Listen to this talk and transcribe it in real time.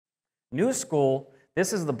New school,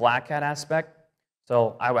 this is the black hat aspect.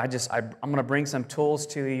 So I'm going to bring some tools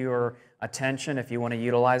to your attention. If you want to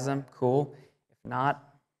utilize them, cool. If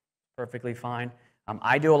not, perfectly fine.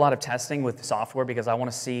 I do a lot of testing with software because I want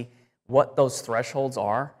to see what those thresholds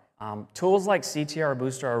are. Tools like CTR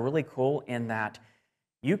Booster are really cool in that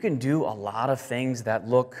you can do a lot of things that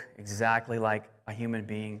look exactly like a human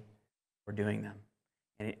being for doing them.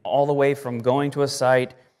 And all the way from going to a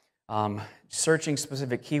site, searching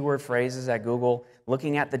specific keyword phrases at Google,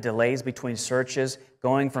 looking at the delays between searches,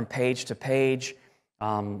 going from page to page.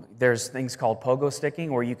 There's things called pogo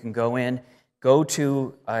sticking where you can go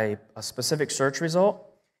to a specific search result,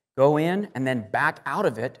 go in, and then back out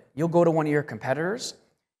of it. You'll go to one of your competitors,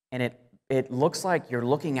 and it looks like you're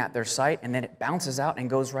looking at their site, and then it bounces out and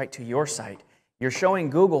goes right to your site. You're showing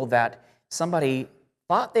Google that somebody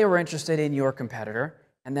thought they were interested in your competitor,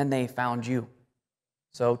 and then they found you.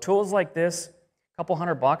 So tools like this, a couple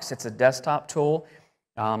 $100. It's a desktop tool.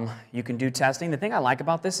 You can do testing. The thing I like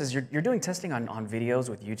about this is you're doing testing on videos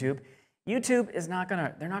with YouTube. YouTube is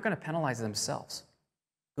they're not gonna penalize themselves.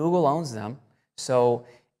 Google owns them. So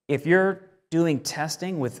if you're doing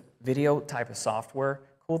testing with video type of software,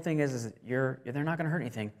 cool thing is they're not gonna hurt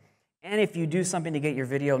anything. And if you do something to get your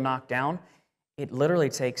video knocked down, it literally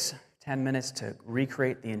takes 10 minutes to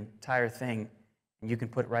recreate the entire thing, and you can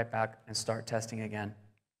put it right back and start testing again.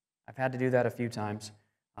 I've had to do that a few times.